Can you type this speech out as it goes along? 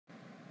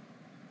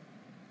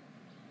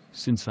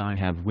Since I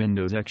have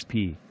Windows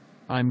XP,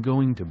 I'm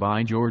going to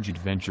buy George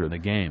Adventure the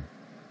game.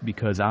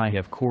 Because I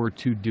have Core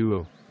 2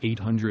 Duo,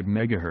 800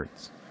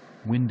 MHz,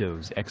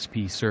 Windows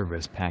XP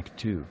Service Pack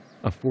 2,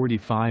 a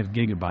 45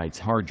 GB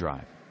hard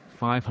drive,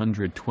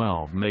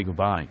 512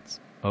 MB.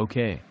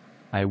 Okay.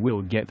 I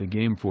will get the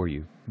game for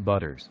you,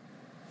 Butters.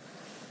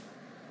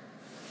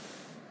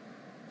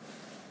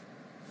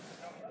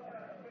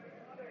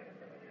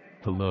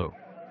 Hello.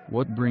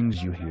 What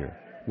brings you here?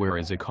 Where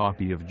is a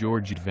copy of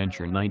George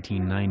Adventure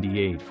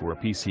 1998 for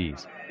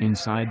PCs,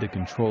 inside the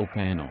control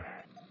panel?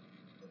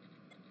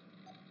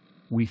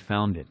 We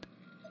found it.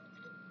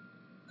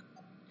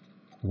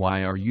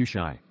 Why are you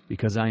shy?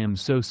 Because I am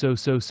so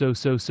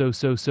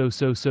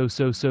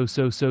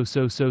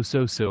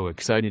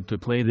excited to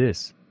play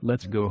this.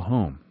 Let's go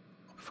home.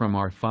 From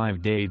our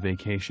 5-day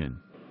vacation.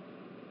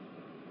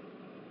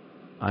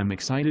 I'm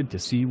excited to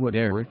see what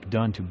Eric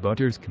done to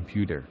Butters'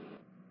 computer.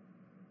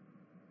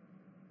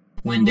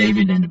 When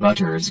David and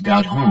Butters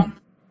got home.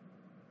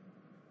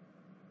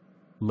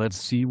 Let's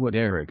see what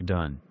Eric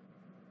done.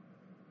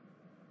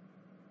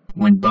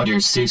 When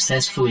Butters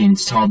successfully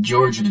installed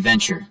George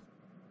Adventure.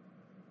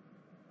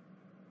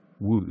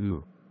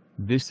 Woo-oo.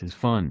 This is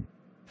fun.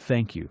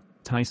 Thank you,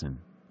 Tyson.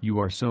 You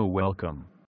are so welcome.